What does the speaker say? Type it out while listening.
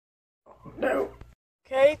No.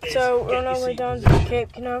 Okay, so we're on our way down to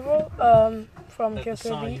Cape Canaveral from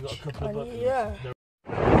Cocoa Beach. And yeah.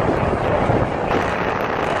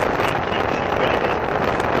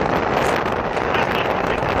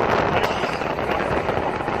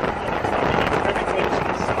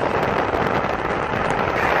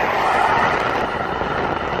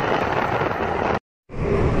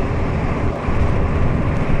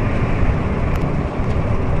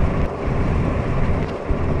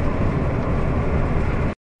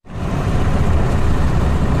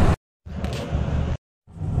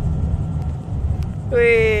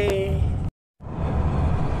 Wait.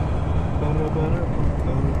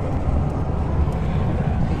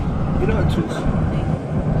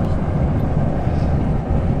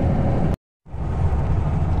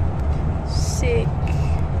 Sick.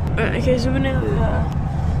 Okay, so we're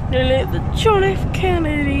nearly at the John F.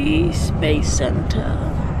 Kennedy Space Center.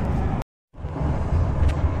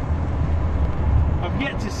 I've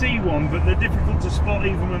yet to see one, but they're difficult to spot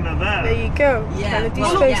even when they're there. There you go, Kennedy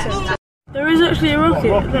Space Center. There is actually a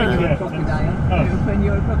rocket there.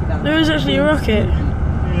 There is actually a rocket.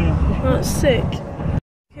 Yeah. That's sick.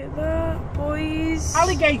 Look at that, boys.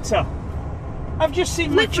 Alligator! I've just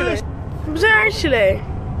seen my Literally. first. Was there actually?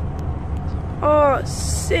 Oh,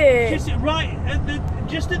 sick. Just right at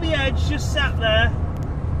just at the edge, just sat there.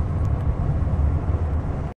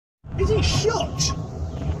 Is it shot?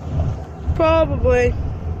 Probably.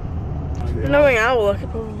 Knowing our luck, it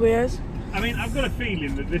probably is. I mean, I've got a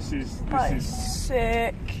feeling that this is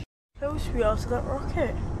sick. Close we are to that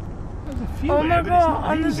rocket. There's a few Oh my there, but it's god,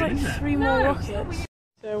 not and there's moving, like is 3 more rockets.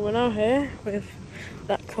 So we're now here with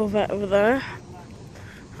that Corvette over there,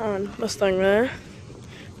 and Mustang there,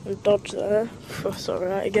 and Dodge there. Oh, sorry,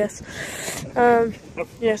 I guess.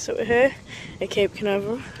 Yeah, so we're here at Cape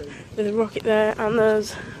Canaveral with a rocket there, and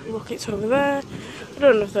there's rockets over there. I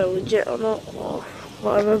don't know if they're legit or not, or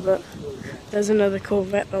whatever, but there's another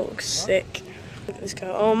Corvette that looks sick. Look at this guy.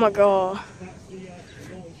 Oh my god.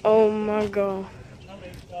 Oh my god.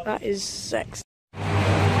 That is sexy.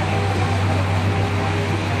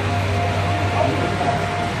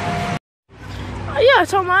 Yeah,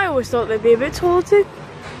 Tom, I always thought they'd be a bit taller too.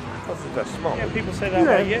 I think they're small. Yeah, people say that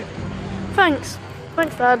about you. Thanks.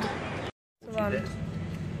 Thanks, Dad.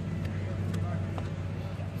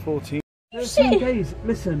 14. There's some days,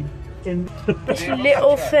 listen, in this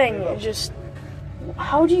little thing just...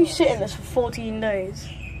 How do you sit in this for 14 days?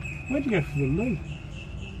 Where'd you go for the loo?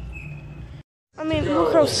 I mean,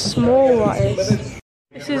 look how small that is.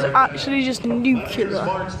 This is actually just nuclear.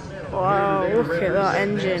 Wow, look at that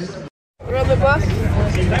engine. We're on the bus. A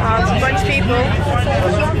bunch of people.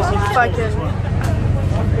 Fucking...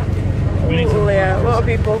 Oh yeah, a lot of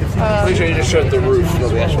people. Pretty sure you just showed the roof,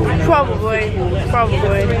 not the actual roof.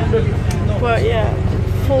 Probably. But yeah,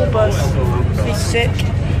 full bus. Be sick,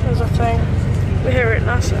 as a thing. We're here at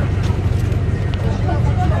NASA.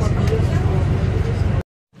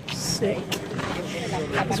 Sick.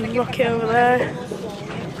 There's a rocket over there.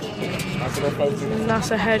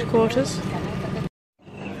 NASA headquarters.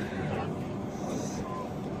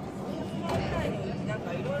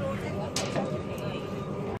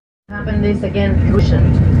 Happen this again,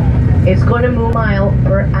 it's going to move mile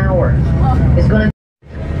per hour. It's going to.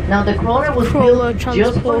 Now the crawler was built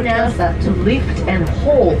just for NASA to lift and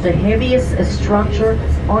hold the heaviest structure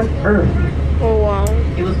on Earth. Oh wow!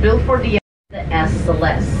 It was built for the N.A.S.A.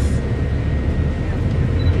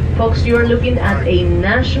 Folks, you are looking at a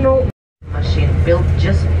national machine built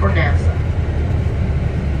just for NASA.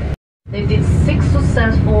 They did 6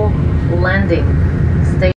 successful landing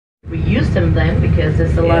stages. We used them then because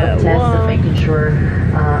there's a lot of tests of making sure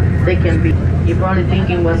they can be. You're probably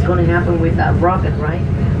thinking what's going to happen with that rocket, right?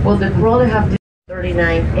 Well, the crawler have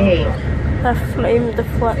 39A. That flame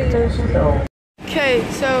deflectors. So. Okay,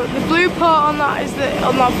 so the blue part on that is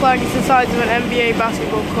on that flag is the size of an NBA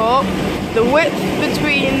basketball court. The width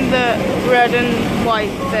between the red and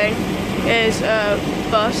white thing is a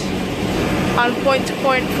bus, and point to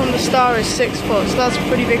point from the star is 6 foot. So that's a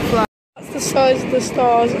pretty big flag. That's the size of the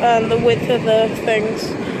stars and the width of the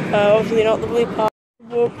things. Obviously not the blue part.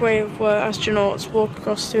 The walkway where astronauts walk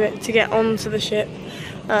across to it to get onto the ship.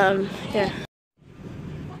 Yeah.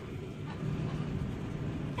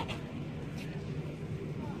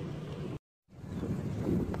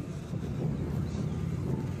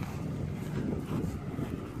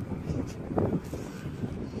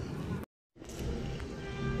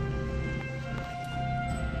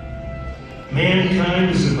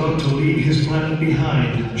 Mankind is about to leave his planet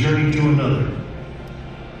behind and journey to another.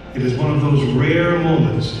 It is one of those rare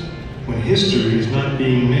moments when history is not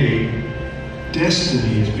being made,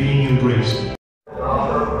 destiny is being embraced.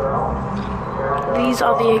 These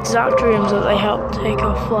are the exact rooms that they helped take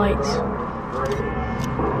off flights.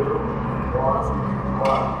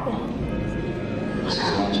 This is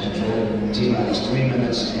launch control. T-minus 3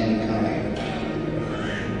 minutes incoming.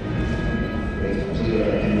 We've completed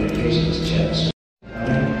our communications checks.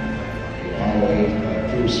 All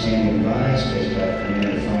crew standing by. Spacecraft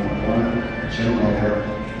commander from 1. Jim over.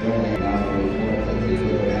 They'll now report that the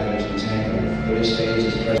liquid hydrogen tank on the 30 stage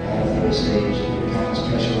is present. All 4 stages will become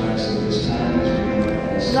pressurized at this time as we move on.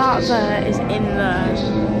 That there is in there.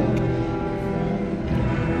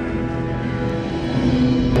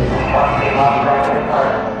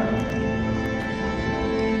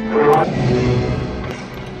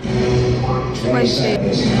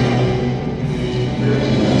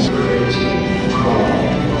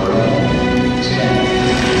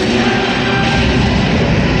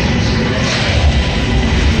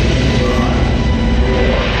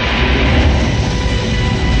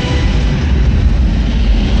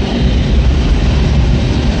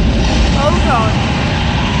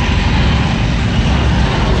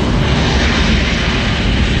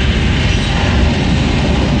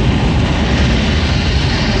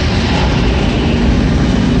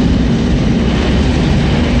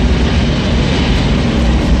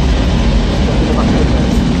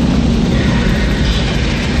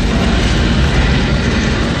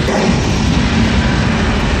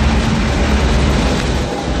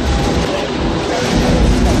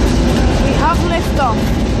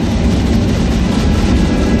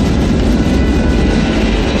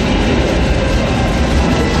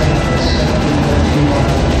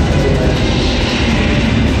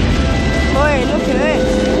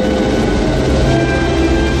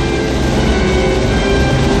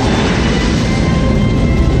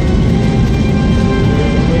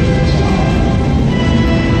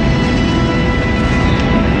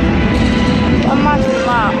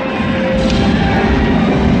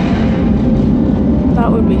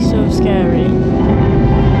 So scary.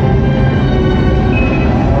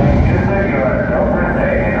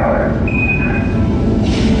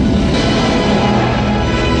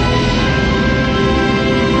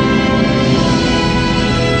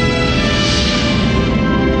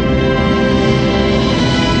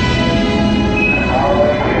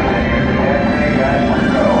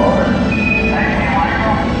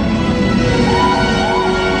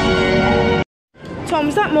 Tom,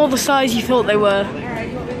 is that more the size you thought they were?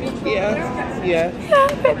 Yeah. Yeah,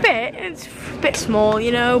 a bit. It's a bit small,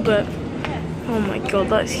 you know, but oh my god,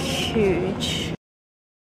 that's huge.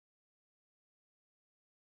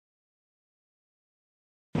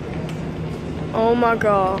 Oh my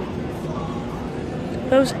god.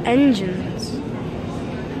 Those engines.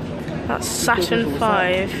 That's Saturn V.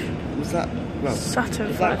 Was that? Well,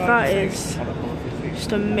 Saturn V. That is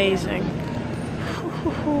just amazing.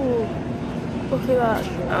 Look at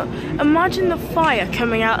that. Imagine the fire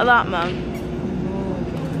coming out of that, man.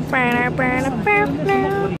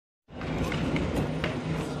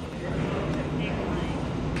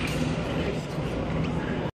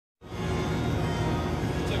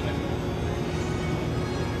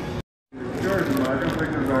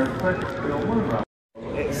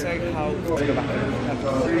 it's so how to go back.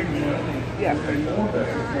 Yeah.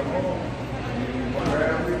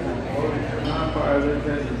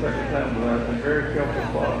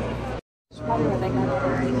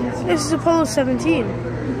 This is Apollo 17.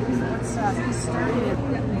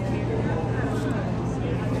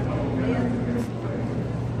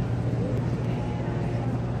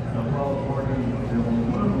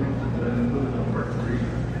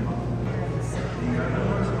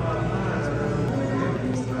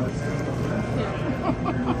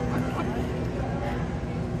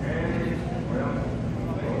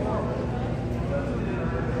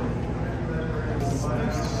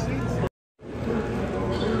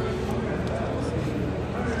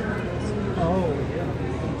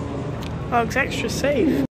 Oh, it's extra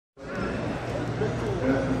safe.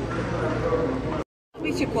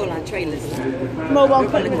 We should call our trailers. Mobile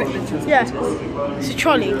equipment. Yeah, it's a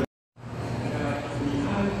trolley.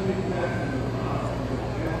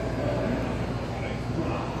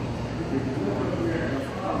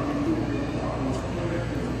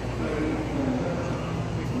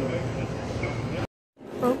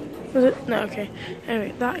 Oh, was it? No, okay.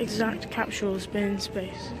 Anyway, that exact capsule has been in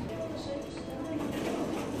space.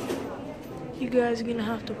 You guys are gonna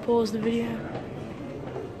have to pause the video.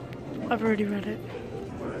 I've already read it.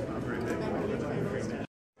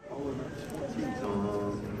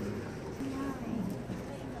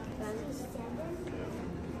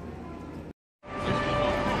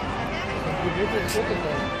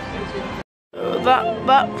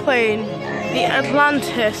 That plane, the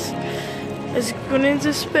Atlantis, has gone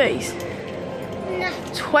into space?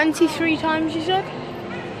 23 times, you said?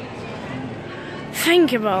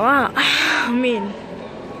 Think about that. I mean...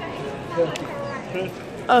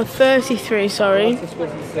 Oh, 33, sorry.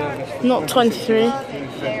 Not 23.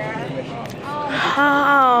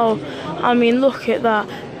 How? I mean, look at that.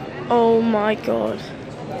 Oh my god.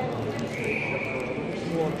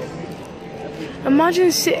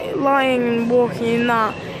 Imagine lying and walking in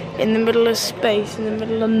that in the middle of space, in the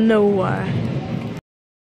middle of nowhere.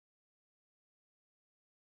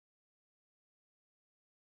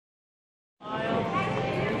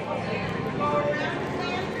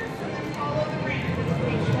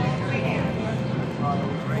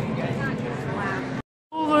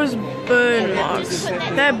 All those burn marks,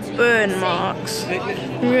 they're burn marks.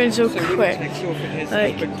 I'm going so quick.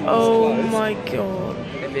 Like, oh my god.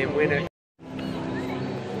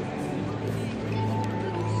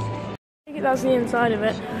 I think that's the inside of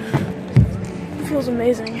it. It feels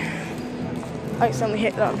amazing. I accidentally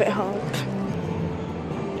hit that a bit hard.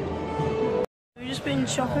 We've just been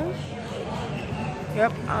shopping.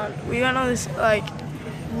 Yep, and we went on this like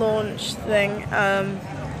launch thing,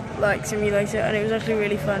 like simulator, and it was actually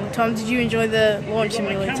really fun. Tom, did you enjoy the launch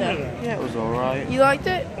simulator? Yeah, it was alright. You liked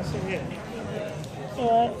it?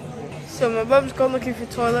 Alright. So my mum's gone looking for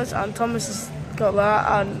toilets, and Thomas has got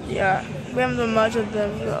that, and yeah, we haven't done much of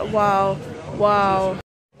them. Wow, wow,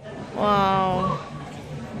 wow.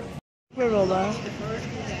 We're all there.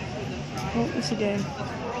 Oh, what's he doing?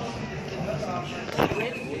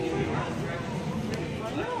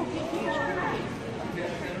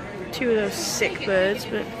 Two of those sick birds,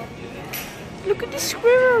 but look at the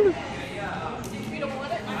squirrel.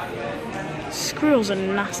 Squirrels are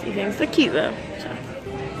nasty things. They're cute though. So.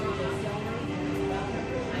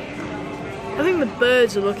 I think the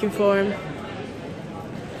birds are looking for him.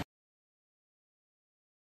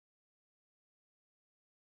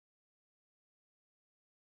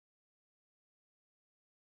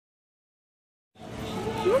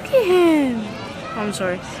 Look at him. I'm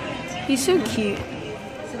sorry. He's so cute.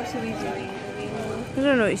 So what are we doing? I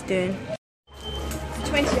don't know what he's doing.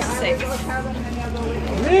 26.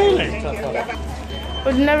 Really?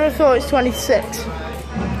 I'd never thought it's 26.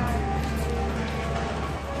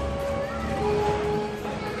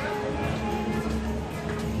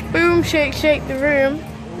 Boom, shake, shake the room.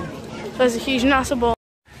 There's a huge NASA ball.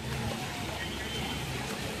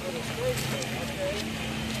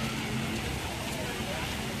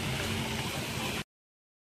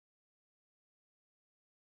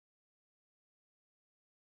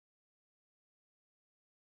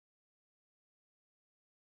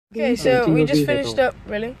 Okay, so we just finished up,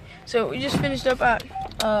 So we just finished up at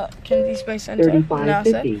Kennedy Space Center,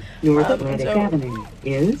 NASA. North Atlantic Avenue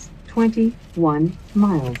is 21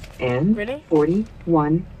 miles and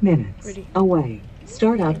 41 minutes away.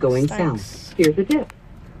 Start outgoing south. Here's the dip.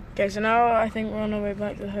 Okay, so now I think we're on our way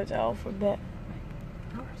back to the hotel for a bit.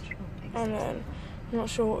 And then I'm not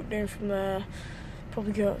sure what we're doing from there.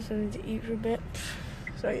 Probably go out something to eat for a bit.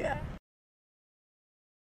 So yeah.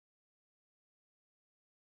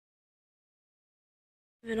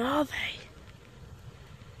 Then are they?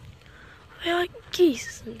 Are they like geese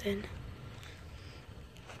or something?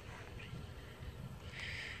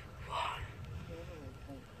 What?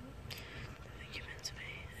 I think you're meant to be.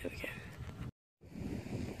 There we go.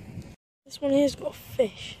 This one here's got a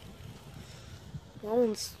fish. That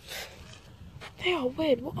one's... They are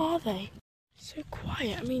weird. What are they? So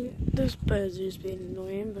quiet. I mean, those birds are just being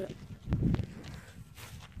annoying, but...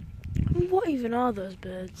 I mean, what even are those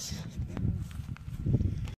birds?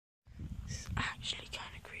 Actually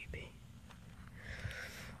kind of creepy.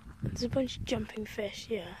 There's a bunch of jumping fish.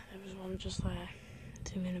 Yeah, there was one just there.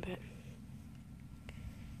 Zoom in a bit.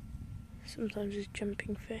 Sometimes there's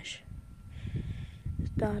jumping fish. It's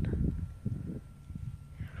Dad.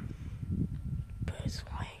 Birds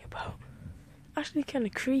flying about. Actually kind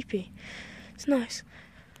of creepy. It's nice.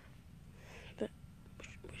 But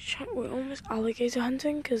we're almost alligator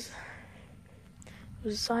hunting because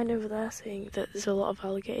there's a sign over there saying that there's a lot of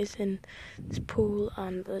alligators in this pool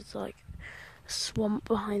and there's like a swamp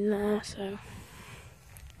behind there, so you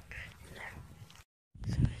know.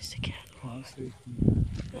 So there's the cat.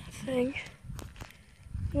 That thing.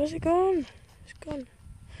 Where's it gone? It's gone.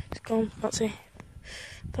 It's gone. Let's see.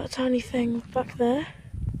 That tiny thing back there.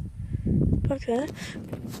 Back there.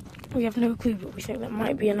 We have no clue, but we think that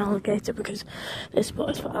might be an alligator because this spot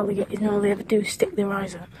is for alligators and all they ever do is stick their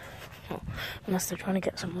eyes out. Well, unless they're trying to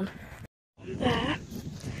get someone. There.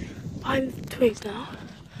 Behind the twigs now.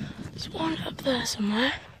 There's one up there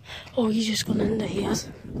somewhere. Oh, he's just gone under, he has.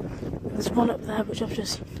 There's one up there which I've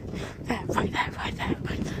just... There, right there, right there,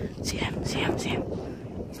 right there. See him, see him. him, see him.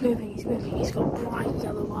 He's moving, he's moving. He's got bright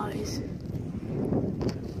yellow eyes.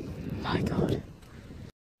 My God.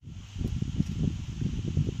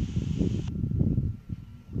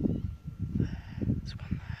 There's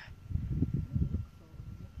one there.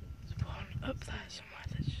 There's one up there somewhere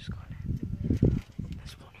that's just gone in.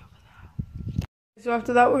 There's one over there. So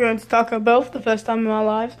after that we're going to Taco Bell for the first time in our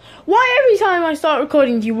lives. Why every time I start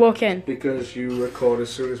recording do you walk in? Because you record as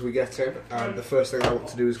soon as we get in, and the first thing I want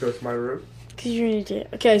to do is go to my room. Because you're an idiot.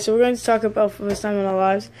 Okay, so we're going to Taco Bell for the first time in our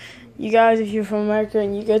lives. You guys, if you're from America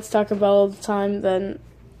and you go to Taco Bell all the time, then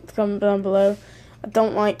comment down below. I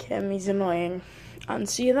don't like him, he's annoying. And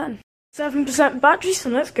see you then. 7% battery, so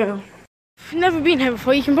let's go. If you've never been here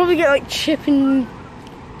before, you can probably get like chicken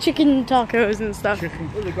tacos and stuff. Chicken.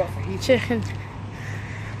 What have they got for heat? Chicken.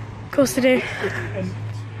 Of course they do.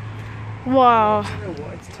 Wow.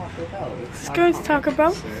 It's Taco Bell. Let's go to Taco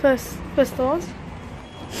Bell, first thoughts.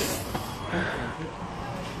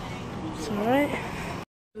 It's alright.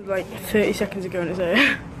 Like 30 seconds ago and it's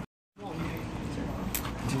there.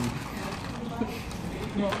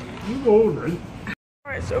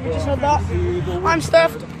 Alright, so we just had that. I'm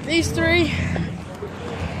stuffed. These three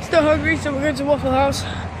still hungry, so we're going to Waffle House.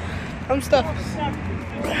 I'm stuffed.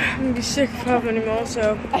 I'm gonna be sick of having anymore,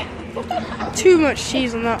 so too much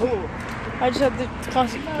cheese on that. I just had the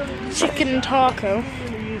classic chicken taco,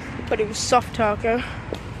 but it was soft taco.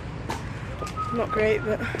 Not great,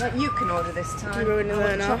 but You can order this time. I'm going in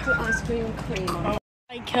there now. Chocolate ice cream and cream on.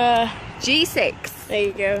 Like G6. there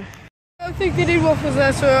you go. I don't think they did waffles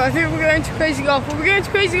there, so I think we're going to Crazy Golf. Are we going to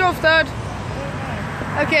Crazy Golf, Dad?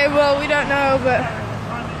 Okay, well we don't know, but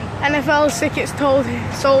NFL tickets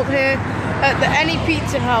sold here at the Any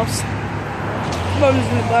Pizza House. Mum's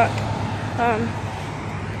in the back.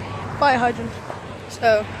 Fire hydrant.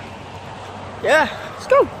 So yeah, let's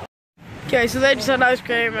go. Okay, so they just had ice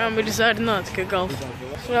cream and we decided not to go golf.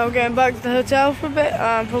 So now we're going back to the hotel for a bit,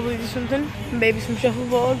 probably do something, maybe some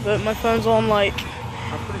shuffleboard, but my phone's on like,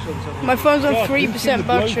 my phone's on 3%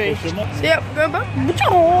 battery. So yeah, we're going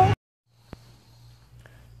back.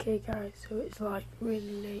 Okay guys, so it's like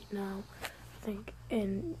really late now. I think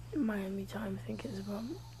in Miami time, I think it's about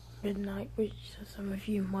midnight, which some of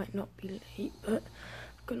you might not be late, but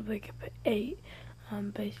I'm gonna wake up at 8.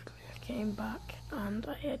 Basically I came back and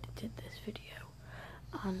I edited this video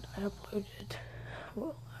and I uploaded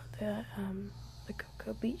the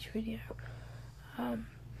Cocoa Beach video. And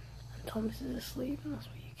Thomas is asleep and that's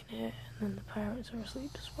what you can hear, and then the parents are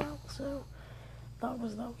asleep as well, so that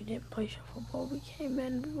was that. We didn't play shuffleboard, we came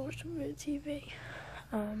in, we watched a bit of TV,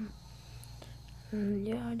 and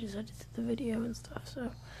yeah, I just edited the video and stuff,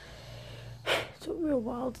 so it took me a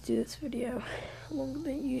while to do this video, longer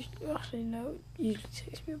than it usually, actually no, it usually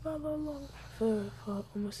takes me about that long, for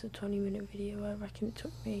almost a 20-minute video. I reckon it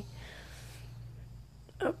took me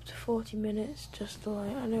up to 40 minutes just to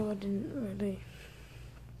like, I know I didn't really,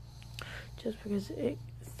 just because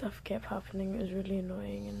stuff kept happening, it was really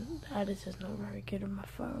annoying, and the editor's not very good on my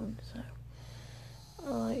phone, so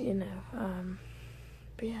you know,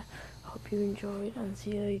 but yeah, I hope you enjoyed and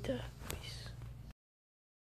see you later.